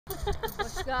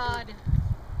Bush god.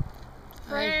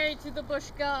 Pray to the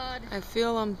bush god. I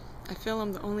feel I'm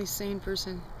the only sane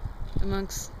person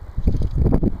amongst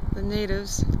the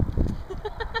natives.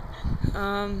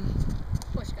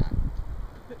 Bush god.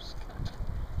 Bush god.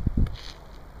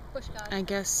 Bush god. I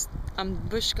guess I'm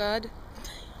bush god.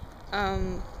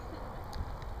 I'm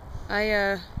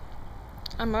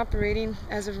operating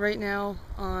as of right now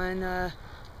on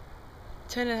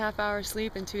 10.5 hours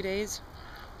sleep in 2 days,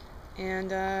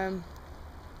 and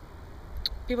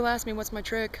people ask me what's my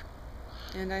trick,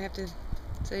 and I have to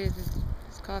say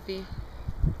it's coffee.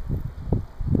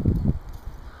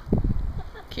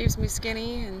 Keeps me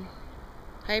skinny and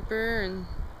hyper and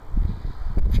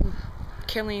from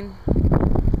killing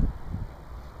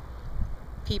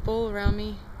people around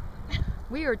me.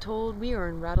 We are told we are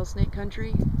in rattlesnake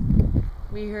country.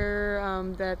 We hear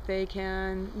that they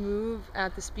can move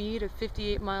at the speed of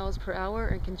 58 miles per hour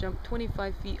and can jump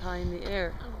 25 feet high in the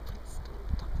air.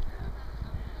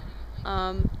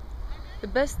 The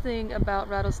best thing about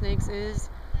rattlesnakes is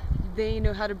they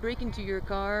know how to break into your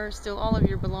car, steal all of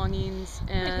your belongings,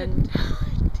 and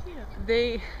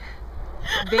they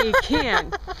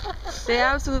can. They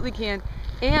absolutely can.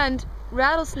 And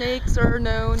rattlesnakes are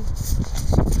known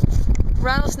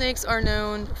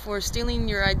for stealing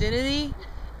your identity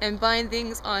and buying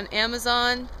things on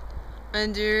Amazon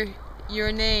under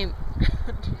your name.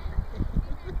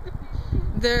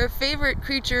 Their favorite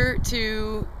creature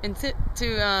to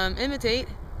imitate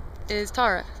is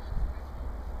Tara.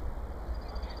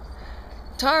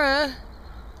 Tara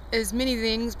is many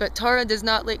things, but Tara does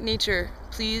not like nature.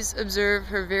 Please observe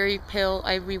her very pale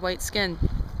ivory white skin.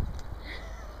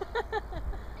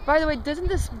 By the way, doesn't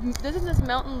this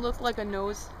mountain look like a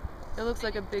nose? It looks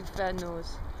like a big fat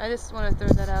nose. I just want to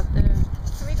throw that out there.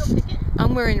 Can we go pick it?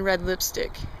 I'm wearing red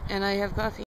lipstick and I have coffee.